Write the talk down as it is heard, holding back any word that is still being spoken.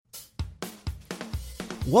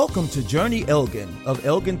Welcome to Journey Elgin of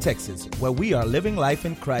Elgin, Texas, where we are living life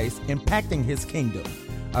in Christ, impacting His kingdom.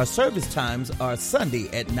 Our service times are Sunday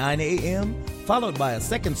at 9 a.m., followed by a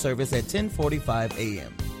second service at 10:45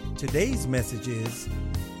 a.m. Today's message is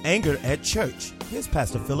Anger at Church. Here's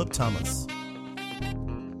Pastor Philip Thomas.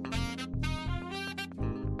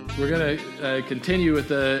 We're going to continue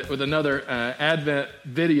with another Advent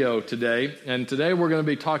video today, and today we're going to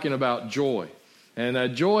be talking about joy.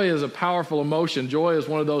 And joy is a powerful emotion. Joy is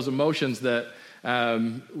one of those emotions that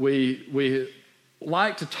we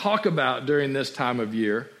like to talk about during this time of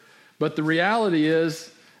year. But the reality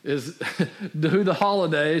is do the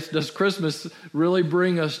holidays, does Christmas really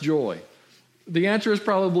bring us joy? The answer is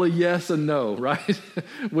probably yes and no, right?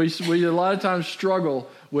 we a lot of times struggle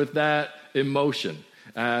with that emotion.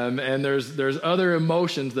 And there's other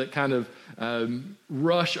emotions that kind of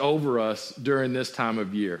rush over us during this time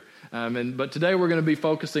of year. But today we're going to be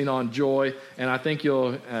focusing on joy, and I think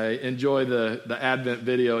you'll enjoy the Advent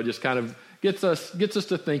video. It just kind of gets us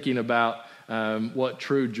to thinking about what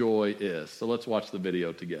true joy is. So let's watch the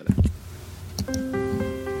video together.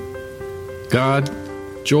 God,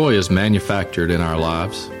 joy is manufactured in our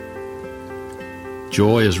lives.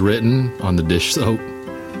 Joy is written on the dish soap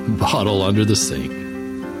bottle under the sink.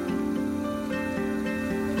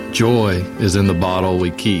 Joy is in the bottle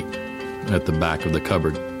we keep at the back of the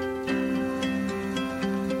cupboard.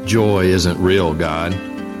 Joy isn't real, God,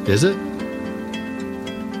 is it?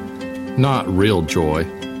 Not real joy.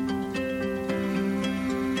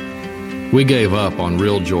 We gave up on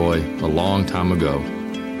real joy a long time ago.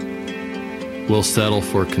 We'll settle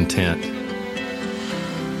for content.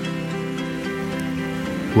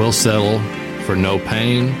 We'll settle for no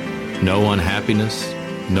pain, no unhappiness,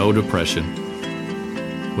 no depression.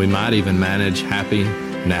 We might even manage happy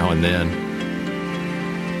now and then.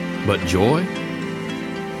 But joy?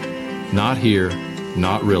 Not here,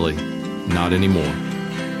 not really, not anymore.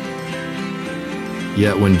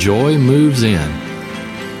 Yet when joy moves in,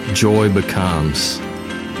 joy becomes.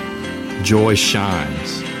 Joy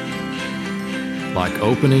shines. Like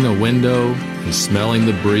opening a window and smelling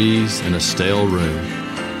the breeze in a stale room.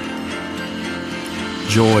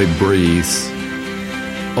 Joy breathes.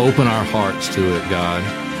 Open our hearts to it, God.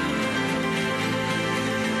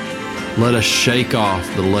 Let us shake off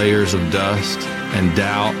the layers of dust and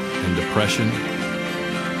doubt and depression.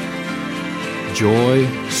 Joy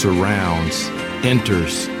surrounds,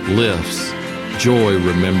 enters, lifts. Joy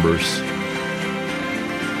remembers.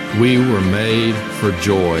 We were made for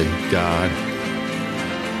joy, God.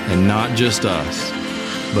 And not just us,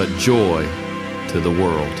 but joy to the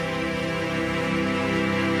world.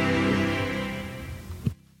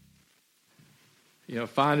 You know,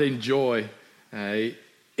 finding joy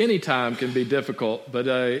anytime can be difficult, but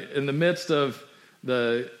in the midst of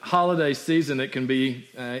the holiday season, it can be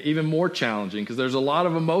even more challenging because there's a lot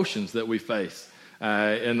of emotions that we face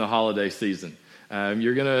in the holiday season.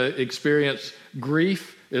 You're going to experience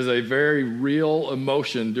grief is a very real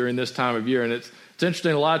emotion during this time of year, and it's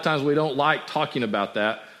interesting. A lot of times we don't like talking about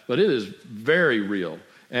that, but it is very real.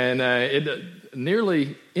 And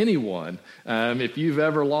nearly anyone, if you've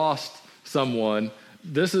ever lost someone,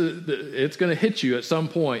 it's going to hit you at some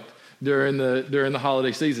point during the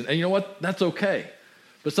holiday season. And you know what? That's okay.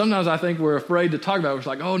 But sometimes I think we're afraid to talk about it. It's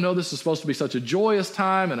like, oh, no, this is supposed to be such a joyous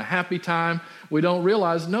time and a happy time. We don't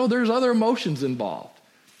realize, no, there's other emotions involved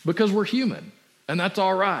because we're human, and that's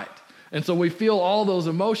all right. And so we feel all those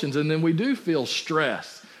emotions, and then we do feel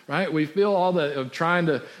stress, right? We feel all that of trying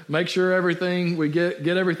to make sure we get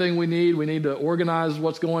everything we need. We need to organize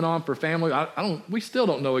what's going on for family. We still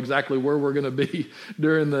don't know exactly where we're going to be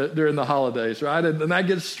during the holidays, right? And that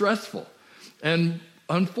gets stressful. And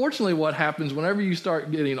unfortunately, what happens whenever you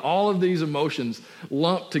start getting all of these emotions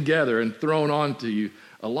lumped together and thrown onto you,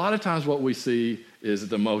 a lot of times what we see is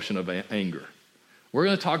the emotion of anger. We're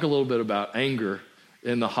going to talk a little bit about anger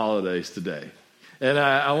in the holidays today. And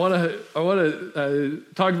I want to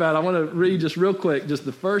talk about, I want to read just real quick, just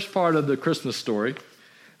the first part of the Christmas story,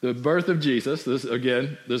 the birth of Jesus. This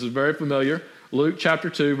is very familiar. Luke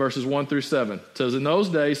chapter 2, verses 1 through 7. It says, in those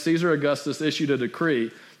days, Caesar Augustus issued a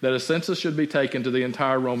decree that a census should be taken to the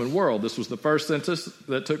entire Roman world. This was the first census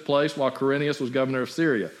that took place while Quirinius was governor of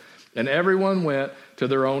Syria. And everyone went to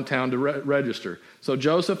their own town to register. So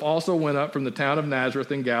Joseph also went up from the town of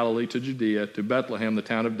Nazareth in Galilee to Judea, to Bethlehem, the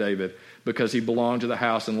town of David, because he belonged to the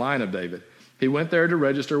house and line of David. He went there to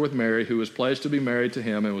register with Mary, who was pledged to be married to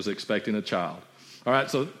him and was expecting a child. All right,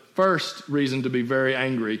 so first reason to be very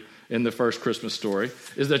angry in the first Christmas story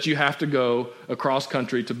is that you have to go across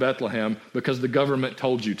country to Bethlehem because the government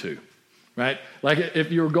told you to, right? Like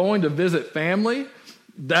if you were going to visit family,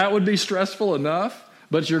 that would be stressful enough.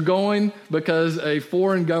 but you're going because a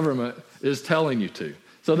foreign government is telling you to.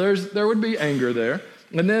 So there would be anger there.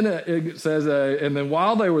 And then it says, and then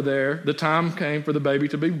while they were there, the time came for the baby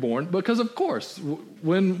to be born, because of course,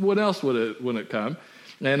 when else would it come?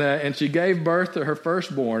 And she gave birth to her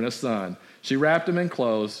firstborn, a son. She wrapped him in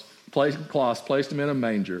cloths, placed him in a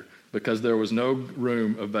manger, because there was no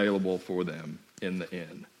room available for them in the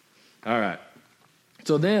inn. All right.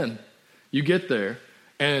 So then you get there,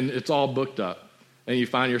 and it's all booked up, and you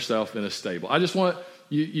find yourself in a stable. I just want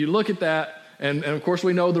you look at that. And of course,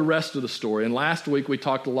 we know the rest of the story. And last week, we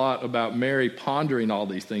talked a lot about Mary pondering all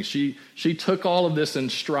these things. She took all of this in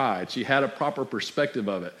stride. She had a proper perspective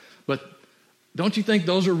of it. But don't you think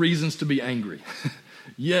those are reasons to be angry?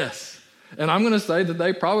 Yes. And I'm going to say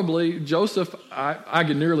that Joseph, I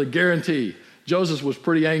can nearly guarantee, Joseph was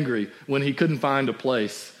pretty angry when he couldn't find a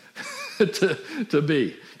place to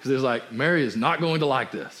be. Because he was like, Mary is not going to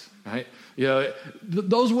like this, right?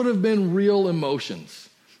 Those would have been real emotions.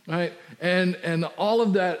 Right, and all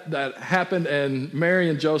of that happened, and Mary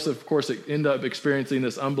and Joseph, of course, end up experiencing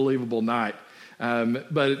this unbelievable night.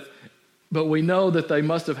 But we know that they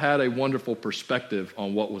must have had a wonderful perspective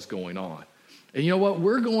on what was going on. And you know what?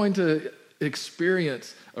 We're going to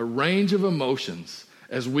experience a range of emotions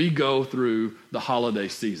as we go through the holiday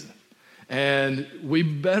season, and we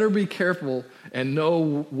better be careful and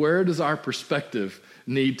know where does our perspective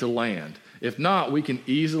need to land. If not, we can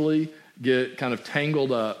easily get kind of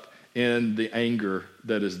tangled up in the anger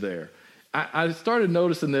that is there. I started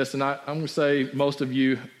noticing this, and I'm going to say most of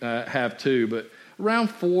you have too, but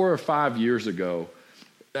around 4 or 5 years ago,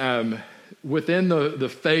 within the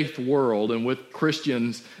faith world and with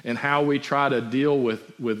Christians and how we try to deal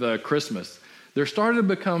with Christmas, there started to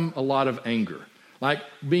become a lot of anger, like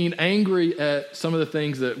being angry at some of the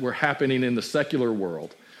things that were happening in the secular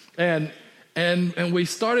world. And we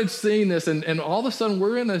started seeing this, and all of a sudden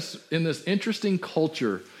we're in this interesting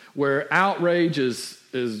culture where outrage is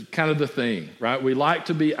kind of the thing, right? We like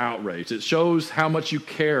to be outraged. It shows how much you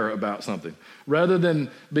care about something. Rather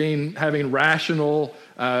than having rational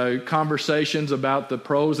conversations about the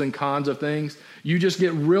pros and cons of things, you just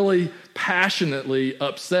get really passionately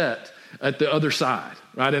upset at the other side,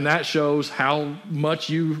 right? And that shows how much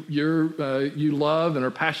you love and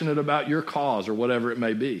are passionate about your cause or whatever it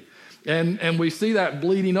may be. And we see that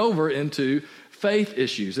bleeding over into faith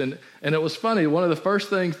issues. And it was funny, one of the first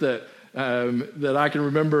things that I can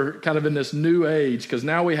remember kind of in this new age, because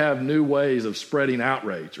now we have new ways of spreading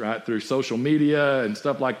outrage, right, through social media and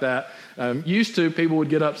stuff like that. Used to, people would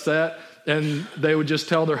get upset and they would just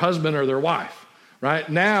tell their husband or their wife, right?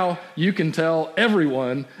 Now you can tell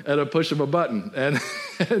everyone at a push of a button.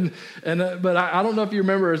 But I don't know if you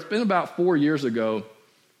remember, it's been about 4 years ago,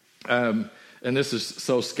 and this is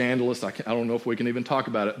so scandalous, I don't know if we can even talk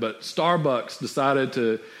about it, but Starbucks decided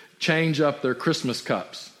to change up their Christmas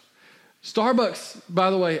cups. Starbucks,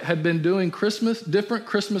 by the way, had been doing different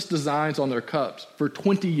Christmas designs on their cups for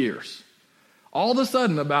 20 years. All of a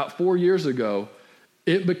sudden, about 4 years ago,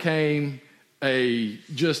 it became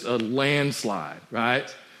just a landslide,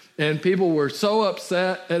 right? And people were so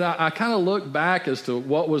upset, and I kind of look back as to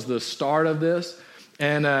what was the start of this,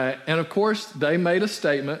 and of course, they made a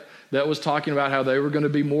statement that was talking about how they were going to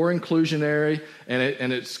be more inclusionary,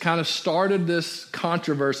 and it's kind of started this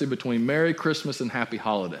controversy between Merry Christmas and Happy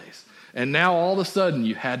Holidays. And now all of a sudden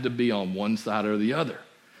you had to be on one side or the other,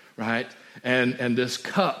 right? And this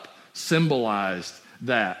cup symbolized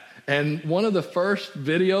that. And one of the first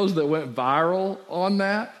videos that went viral on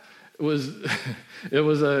that was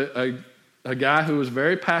a guy who was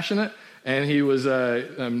very passionate, and he was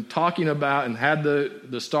talking about and had the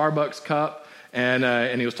Starbucks cup.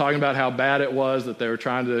 And he was talking about how bad it was that they were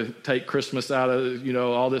trying to take Christmas out of,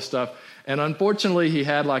 all this stuff. And unfortunately, he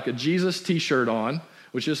had like a Jesus t-shirt on,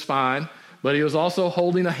 which is fine. But he was also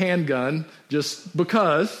holding a handgun just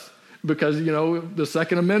because the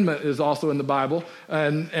Second Amendment is also in the Bible.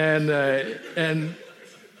 And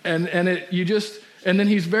then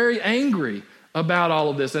he's very angry about all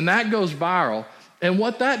of this. And that goes viral. And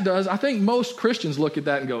what that does, I think most Christians look at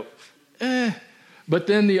that and go, But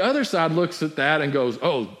then the other side looks at that and goes,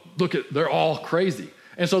 oh, they're all crazy.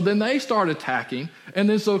 And so then they start attacking. And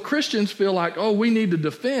then so Christians feel like, oh, we need to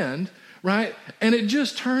defend, right? And it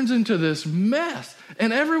just turns into this mess.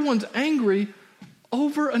 And everyone's angry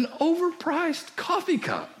over an overpriced coffee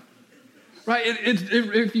cup, right?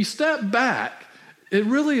 If you step back, it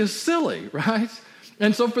really is silly, right?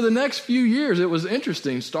 And so for the next few years, it was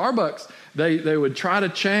interesting. Starbucks, they would try to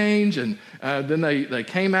change, and then they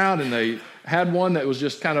came out and they had one that was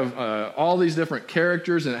just kind of all these different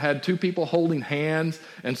characters, and it had two people holding hands.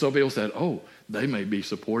 And so people said, oh, they may be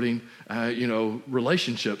supporting,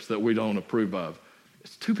 relationships that we don't approve of.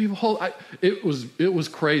 It's two people. It was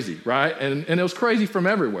crazy, right? And it was crazy from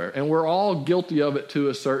everywhere. And we're all guilty of it to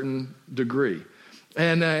a certain degree.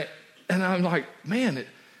 And I'm like, man,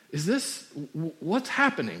 is this, what's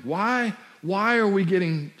happening? Why are we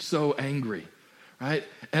getting so angry, right?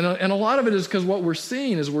 And a lot of it is because what we're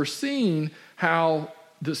seeing how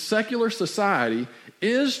the secular society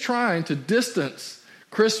is trying to distance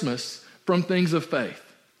Christmas from things of faith.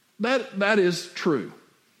 That is true.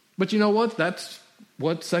 But you know what? That's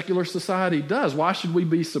what secular society does. Why should we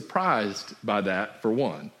be surprised by that, for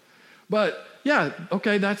one? But yeah,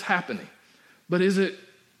 okay, that's happening. But is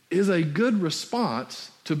a good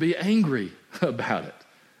response to be angry about it?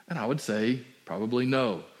 And I would say probably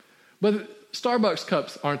no. But Starbucks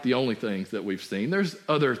cups aren't the only things that we've seen. There's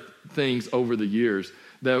other things over the years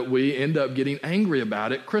that we end up getting angry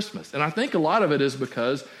about at Christmas. And I think a lot of it is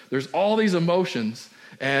because there's all these emotions,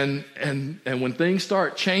 and when things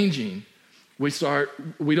start changing,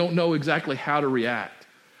 we don't know exactly how to react.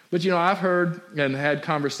 But I've heard and had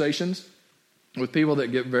conversations with people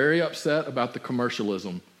that get very upset about the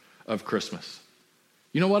commercialism of Christmas.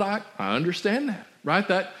 You know what? I understand that, right?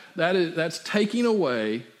 That's taking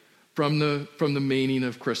away from the meaning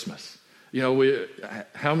of Christmas.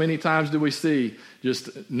 How many times do we see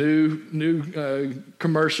just new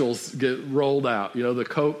commercials get rolled out? The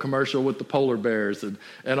Coke commercial with the polar bears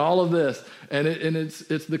and all of this, and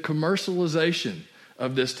it's the commercialization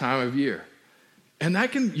of this time of year, and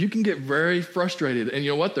you can get very frustrated. And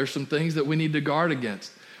you know what? There's some things that we need to guard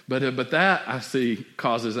against, but that I see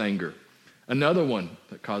causes anger. Another one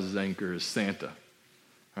that causes anger is Santa.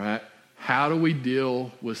 All right, how do we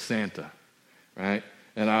deal with Santa? Right.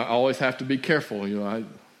 And I always have to be careful. I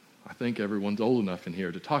think everyone's old enough in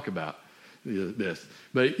here to talk about this.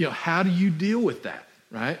 But, how do you deal with that,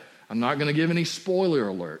 right? I'm not going to give any spoiler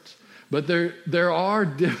alerts. But there are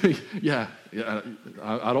different, I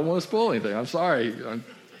don't want to spoil anything. I'm sorry.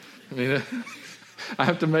 I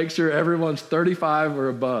have to make sure everyone's 35 or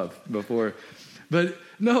above before. But,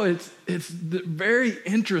 no, it's very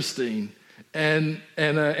interesting. And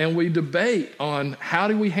we debate on how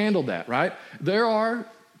do we handle that, right? There are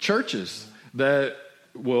churches that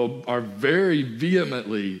are very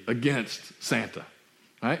vehemently against Santa,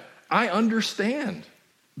 right? I understand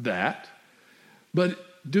that, but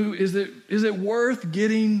is it worth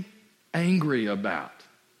getting angry about?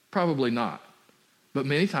 Probably not. But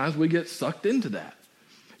many times we get sucked into that.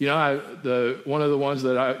 One of the ones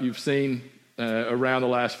that you've seen around the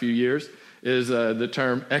last few years is the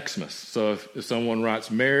term Xmas. So if someone writes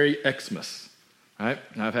Merry Xmas, right?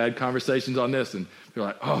 And I've had conversations on this, and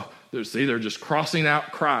people are like, they're just crossing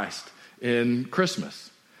out Christ in Christmas.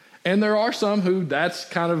 And there are some who that's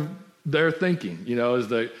kind of their thinking, is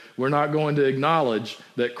that we're not going to acknowledge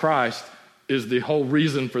that Christ is the whole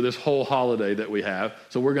reason for this whole holiday that we have.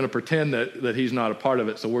 So we're going to pretend that he's not a part of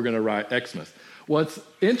it, so we're going to write Xmas. What's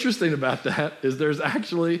interesting about that is there's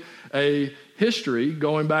actually a history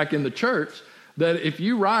going back in the church that if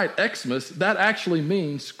you write Xmas, that actually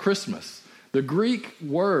means Christmas. The Greek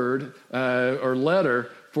word or letter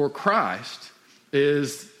for Christ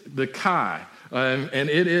is the chi, and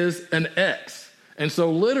it is an X. And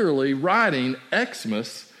so literally writing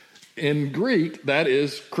Xmas in Greek, that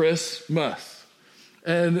is Christmas.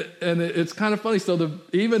 And it's kind of funny. So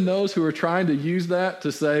even those who are trying to use that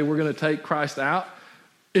to say we're going to take Christ out,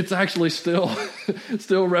 it's actually still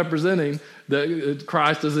representing that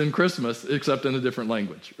Christ is in Christmas, except in a different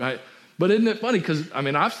language, right? But isn't it funny? Because,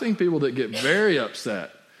 I've seen people that get very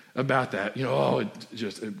upset about that.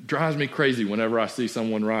 It drives me crazy whenever I see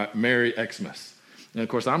someone write Merry Xmas. And, of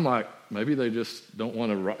course, I'm like, maybe they just don't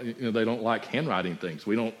want to write, they don't like handwriting things.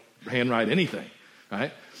 We don't handwrite anything,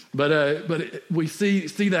 right? But we see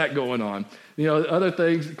that going on. Other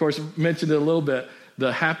things, of course, mentioned it a little bit,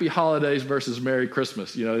 the Happy Holidays versus Merry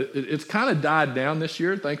Christmas. It's kind of died down this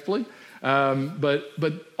year, thankfully.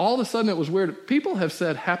 But all of a sudden it was weird. People have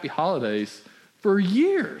said Happy Holidays for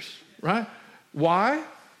years, right? Why?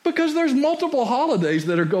 Because there's multiple holidays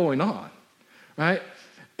that are going on, right?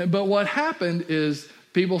 But what happened is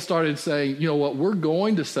people started saying, we're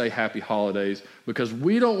going to say Happy Holidays because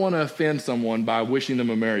we don't want to offend someone by wishing them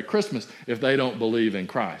a Merry Christmas if they don't believe in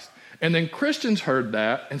Christ. And then Christians heard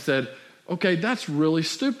that and said, okay, that's really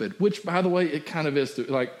stupid, which, by the way, it kind of is.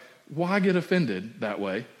 Like, why get offended that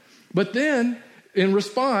way? But then, in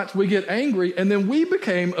response, we get angry, and then we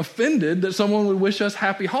became offended that someone would wish us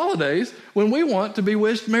Happy Holidays when we want to be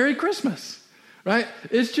wished Merry Christmas, right?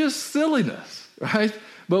 It's just silliness, right?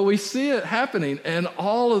 But we see it happening, and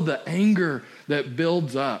all of the anger that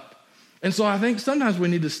builds up. And so I think sometimes we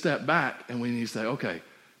need to step back and we need to say, okay,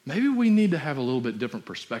 maybe we need to have a little bit different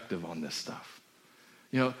perspective on this stuff.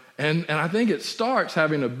 And I think it starts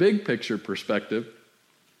having a big picture perspective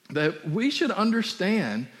that we should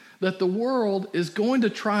understand that the world is going to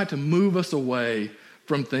try to move us away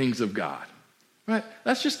from things of God, right?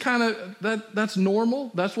 That's just kind of, that's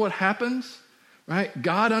normal. That's what happens, right?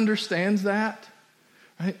 God understands that,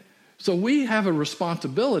 right? So we have a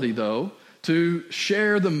responsibility, though, to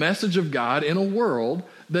share the message of God in a world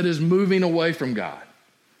that is moving away from God,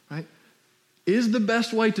 right? Is the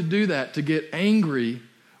best way to do that to get angry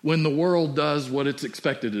when the world does what it's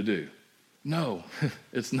expected to do? No,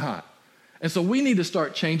 it's not. And so we need to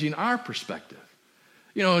start changing our perspective.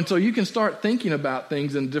 And so you can start thinking about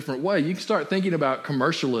things in a different way. You can start thinking about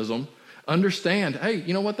commercialism. Understand, hey,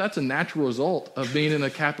 you know what? That's a natural result of being in a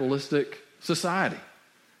capitalistic society.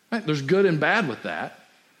 Right? There's good and bad with that,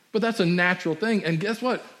 but that's a natural thing. And guess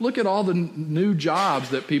what? Look at all the new jobs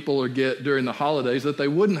that people get during the holidays that they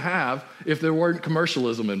wouldn't have if there weren't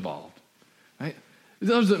commercialism involved. Right? It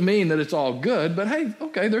doesn't mean that it's all good, but hey,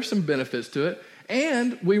 okay, there's some benefits to it.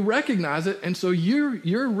 And we recognize it, and so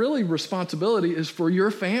your really responsibility is for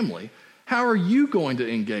your family. How are you going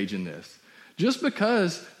to engage in this? Just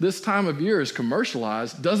because this time of year is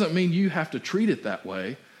commercialized doesn't mean you have to treat it that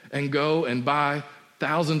way and go and buy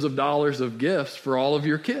thousands of dollars of gifts for all of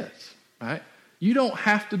your kids, right? You don't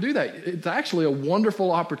have to do that. It's actually a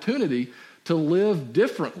wonderful opportunity to live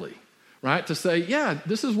differently, right? To say, yeah,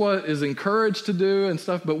 this is what is encouraged to do and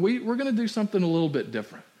stuff, but we're going to do something a little bit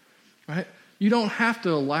different, right? You don't have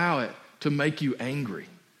to allow it to make you angry,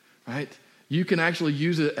 right? You can actually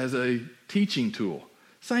use it as a teaching tool.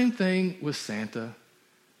 Same thing with Santa.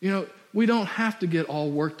 We don't have to get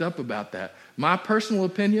all worked up about that. My personal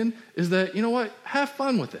opinion is that, have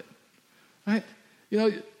fun with it, right?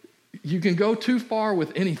 You can go too far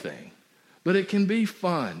with anything, but it can be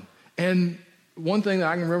fun. And one thing that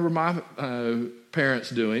I can remember my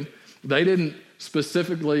parents doing, they didn't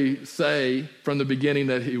specifically say from the beginning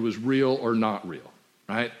that he was real or not real,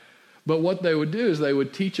 right? But what they would do is they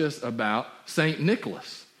would teach us about St.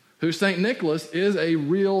 Nicholas, who St. Nicholas is a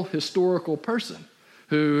real historical person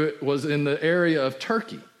who was in the area of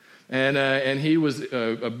Turkey. And he was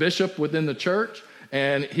a bishop within the church,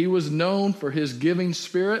 and he was known for his giving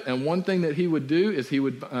spirit. And one thing that he would do is he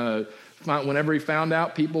would, whenever he found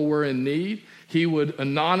out people were in need, he would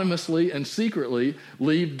anonymously and secretly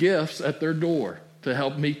leave gifts at their door to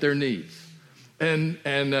help meet their needs. And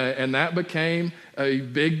that became a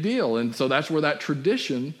big deal. And so that's where that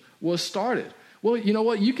tradition was started. Well, you know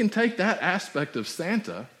what? You can take that aspect of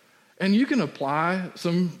Santa and you can apply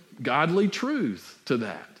some godly truth to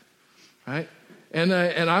that, right? And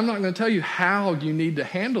I'm not going to tell you how you need to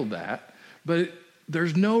handle that, but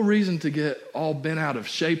there's no reason to get all bent out of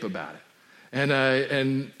shape about it.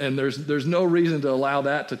 And there's no reason to allow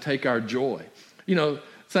that to take our joy.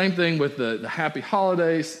 Same thing with the happy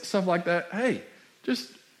holidays, stuff like that. Hey,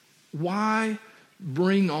 just why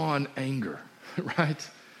bring on anger, right?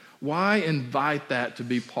 Why invite that to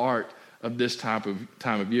be part of this time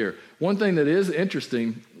of year? One thing that is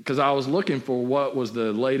interesting, because I was looking for what was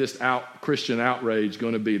the latest Christian outrage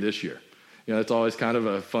going to be this year. It's always kind of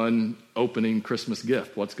a fun opening Christmas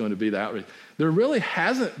gift. What's going to be the outrage? There really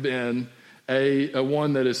hasn't been a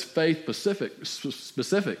one that is faith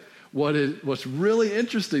specific. What's really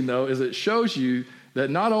interesting, though, is it shows you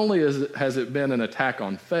that not only has it been an attack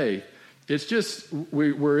on faith, it's just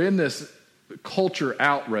we're in this culture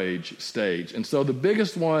outrage stage. And so the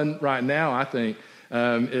biggest one right now, I think,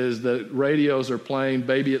 is that radios are playing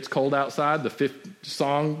Baby It's Cold Outside, the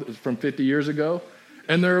song from 50 years ago.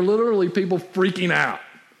 And there are literally people freaking out,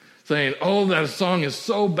 saying, oh, that song is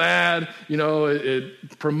so bad.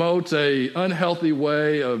 It promotes a unhealthy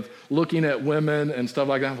way of looking at women and stuff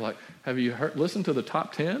like that. I'm like, have you listened to the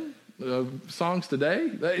top 10 songs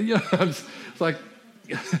today? It's like,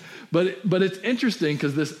 but it's interesting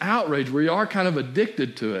because this outrage, we are kind of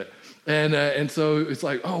addicted to it. And so it's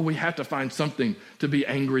like, oh, we have to find something to be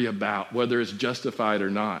angry about, whether it's justified or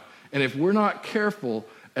not. And if we're not careful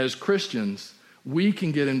as Christians, we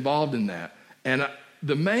can get involved in that. And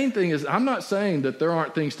the main thing is, I'm not saying that there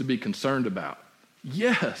aren't things to be concerned about.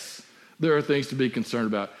 Yes, there are things to be concerned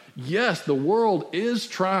about. Yes, the world is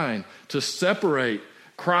trying to separate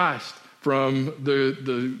Christ from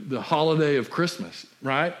the holiday of Christmas,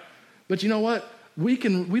 right? But you know what? We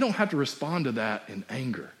don't have to respond to that in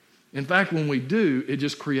anger. In fact, when we do, it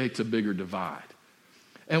just creates a bigger divide.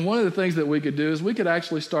 And one of the things that we could do is we could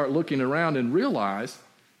actually start looking around and realize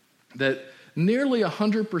that nearly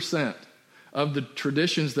 100% of the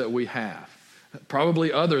traditions that we have,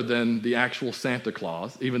 probably other than the actual Santa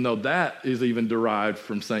Claus, even though that is even derived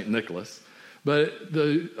from St. Nicholas. But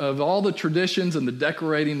of all the traditions and the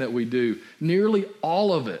decorating that we do, nearly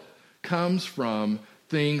all of it comes from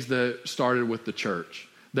things that started with the church,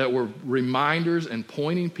 that were reminders and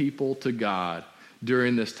pointing people to God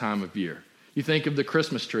during this time of year. You think of the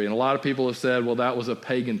Christmas tree, and a lot of people have said, well, that was a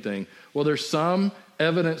pagan thing. Well, there's some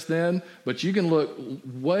evidence then, but you can look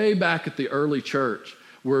way back at the early church.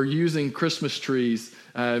 We're using Christmas trees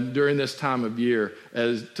during this time of year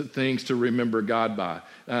as things to remember God by.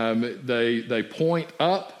 They point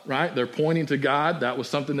up, right? They're pointing to God. That was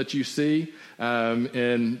something that you see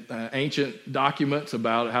in ancient documents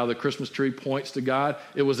about how the Christmas tree points to God.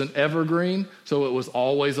 It was an evergreen, so it was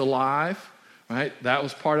always alive, right? That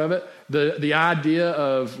was part of it. The idea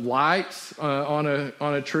of lights on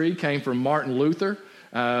a tree came from Martin Luther.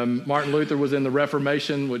 Martin Luther was in the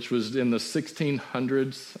Reformation, which was in the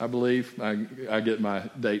 1600s, I believe. I get my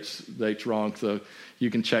dates wrong, so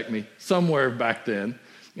you can check me. Somewhere back then.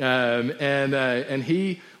 And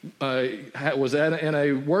he was in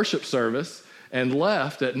a worship service and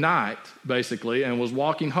left at night, basically, and was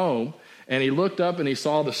walking home. And he looked up and he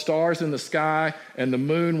saw the stars in the sky, and the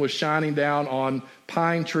moon was shining down on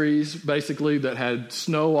pine trees, basically, that had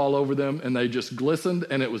snow all over them, and they just glistened,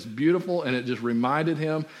 and it was beautiful, and it just reminded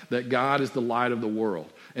him that God is the light of the world.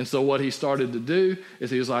 And so what he started to do is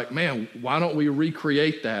he was like, man, why don't we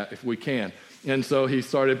recreate that if we can? And so he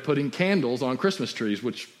started putting candles on Christmas trees,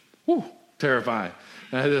 which, whew, terrifying.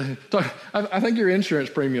 I think your insurance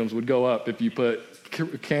premiums would go up if you put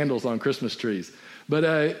candles on Christmas trees. But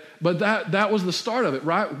that was the start of it,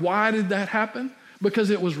 right? Why did that happen? Because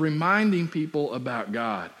it was reminding people about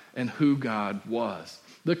God and who God was.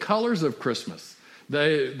 The colors of Christmas,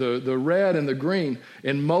 the red and the green,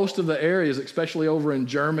 in most of the areas, especially over in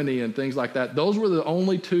Germany and things like that, those were the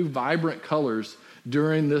only two vibrant colors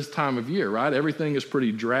during this time of year, right? Everything is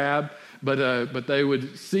pretty drab, but they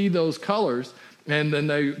would see those colors, and then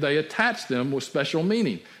they attached them with special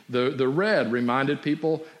meaning. The red reminded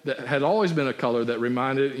people, that had always been a color that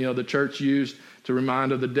reminded, the church used to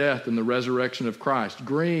remind of the death and the resurrection of Christ.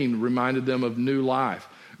 Green reminded them of new life.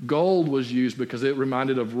 Gold was used because it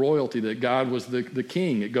reminded of royalty, that God was the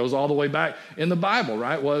king. It goes all the way back in the Bible,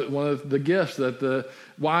 right? One of the gifts that the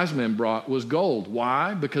wise men brought was gold.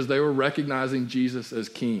 Why? Because they were recognizing Jesus as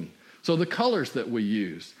king. So the colors that we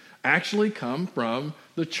use actually come from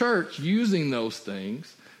the church using those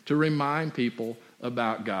things to remind people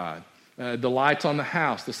about God. The lights on the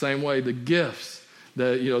house, the same way, the gifts,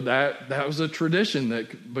 that was a tradition,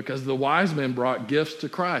 that because the wise men brought gifts to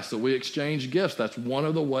Christ, so we exchange gifts. That's one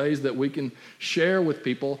of the ways that we can share with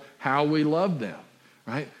people how we love them,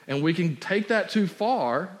 right? And we can take that too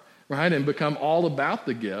far, right, and become all about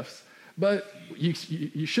the gifts, but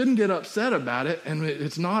you shouldn't get upset about it, and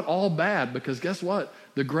it's not all bad, because guess what?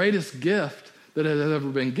 The greatest gift that has ever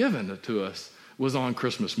been given to us was on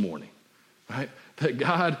Christmas morning, right? That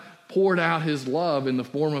God poured out his love in the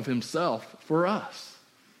form of himself for us,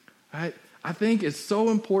 right? I think it's so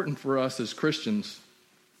important for us as Christians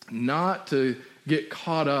not to get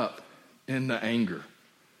caught up in the anger,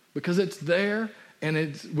 because it's there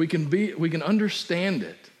and we can understand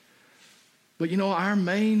it. But our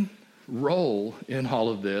main role in all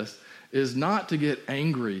of this is not to get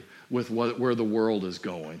angry with where the world is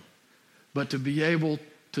going, but to be able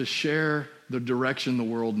to share the direction the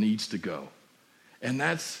world needs to go. And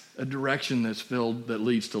that's a direction that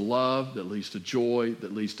leads to love, that leads to joy,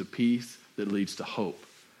 that leads to peace, that leads to hope.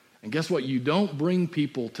 And guess what? You don't bring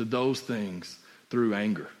people to those things through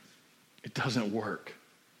anger. It doesn't work.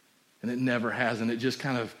 And it never has. And it just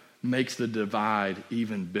kind of makes the divide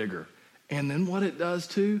even bigger. And then what it does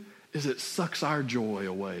too is it sucks our joy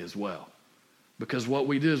away as well. Because what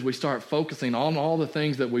we do is we start focusing on all the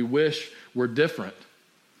things that we wish were different.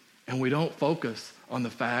 And we don't focus on the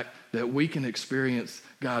fact that we can experience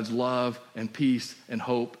God's love and peace and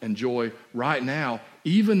hope and joy right now,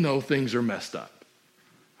 even though things are messed up,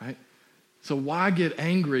 right? So why get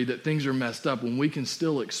angry that things are messed up when we can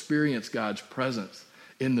still experience God's presence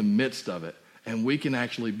in the midst of it, and we can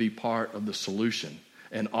actually be part of the solution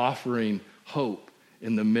and offering hope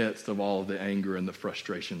in the midst of all of the anger and the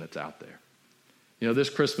frustration that's out there? This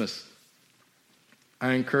Christmas,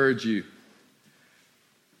 I encourage you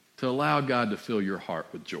to allow God to fill your heart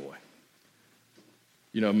with joy.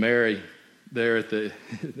 Mary, there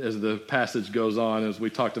as the passage goes on, as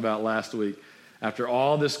we talked about last week, after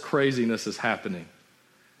all this craziness is happening,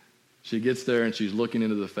 she gets there and she's looking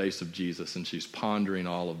into the face of Jesus and she's pondering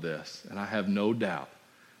all of this. And I have no doubt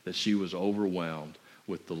that she was overwhelmed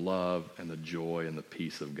with the love and the joy and the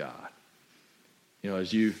peace of God.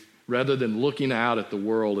 As you rather than looking out at the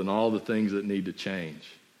world and all the things that need to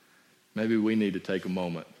change, maybe we need to take a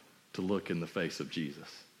moment to look in the face of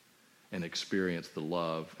Jesus and experience the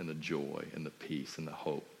love and the joy and the peace and the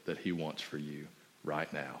hope that he wants for you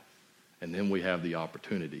right now. And then we have the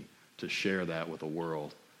opportunity to share that with a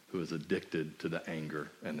world who is addicted to the anger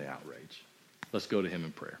and the outrage. Let's go to him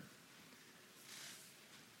in prayer.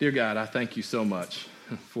 Dear God, I thank you so much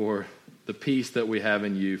for the peace that we have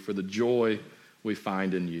in you, for the joy we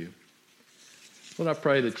find in you. Lord, I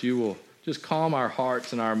pray that you will just calm our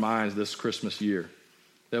hearts and our minds this Christmas year,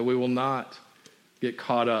 that we will not get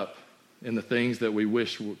caught up in the things that we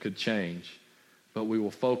wish could change, but we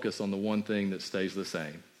will focus on the one thing that stays the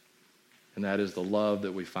same, and that is the love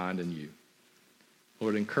that we find in you.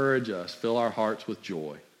 Lord, encourage us, fill our hearts with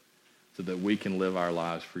joy so that we can live our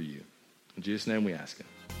lives for you. In Jesus' name we ask it.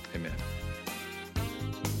 Amen.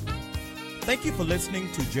 Thank you for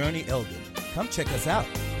listening to Journey Elgin. Come check us out.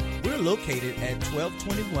 We're located at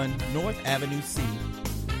 1221 North Avenue C,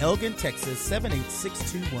 Elgin, Texas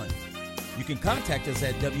 78621. You can contact us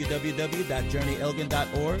at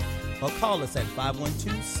www.journeyelgin.org or call us at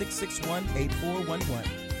 512-661-8411.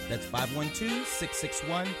 That's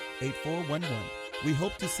 512-661-8411. We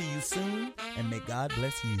hope to see you soon, and may God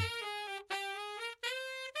bless you.